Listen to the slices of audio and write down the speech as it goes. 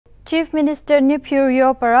Chief Minister ni purview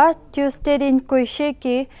para Tuesday in kuishe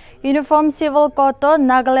ki Uniform Civil Code to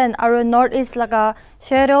Nagaland aru North East laga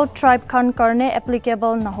Scheduled Tribe khan karne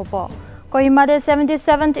applicable na hobo. Kohima de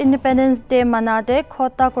 77th Independence Day manate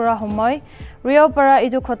khota kura homoy Rio para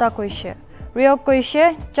idu khota kuishe. Rio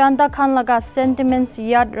kuishe chanda khan laga sentiments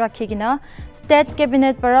yad rakhigina State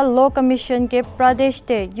Cabinet para Law Commission ke Pradesh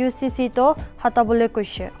de UCC to hatabule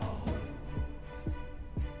kuishe.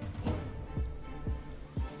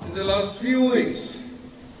 In the last few weeks,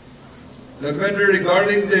 the matter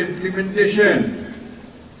regarding the implementation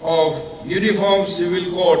of Uniform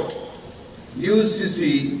Civil Code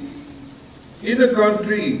 (UCC) in the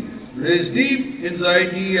country raised deep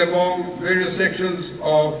anxiety among various sections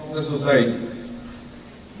of the society.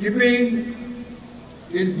 Keeping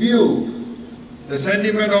in view the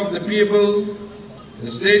sentiment of the people,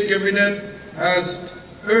 the State Cabinet has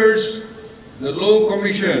urged the Law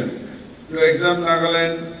Commission to exempt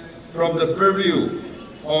Nagaland from the purview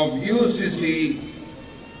of UCC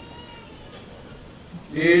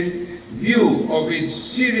in view of its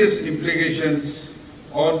serious implications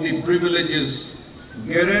on the privileges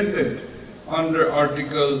guaranteed under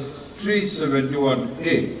Article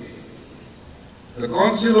 371A. The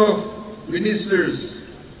Council of Ministers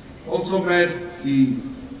also met the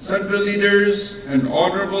central leaders and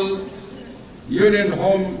Honorable Union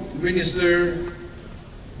Home Minister.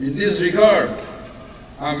 In this regard,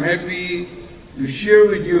 I'm happy to share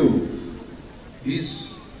with you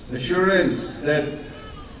his assurance that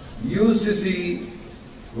UCC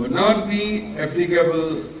will not be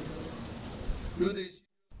applicable to this.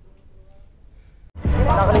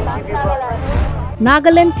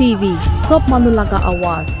 Nagaland TV, Sop Manulaga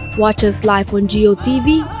Awas. Watch us live on Geo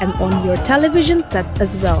TV and on your television sets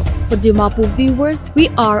as well. For Dimapu viewers, we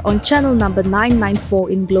are on channel number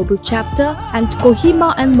 994 in Global Chapter, and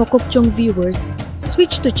Kohima and Mokokchung viewers,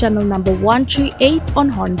 switch to channel number 138 on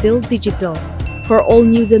Hornbill Digital. For all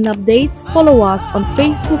news and updates, follow us on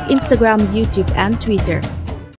Facebook, Instagram, YouTube, and Twitter.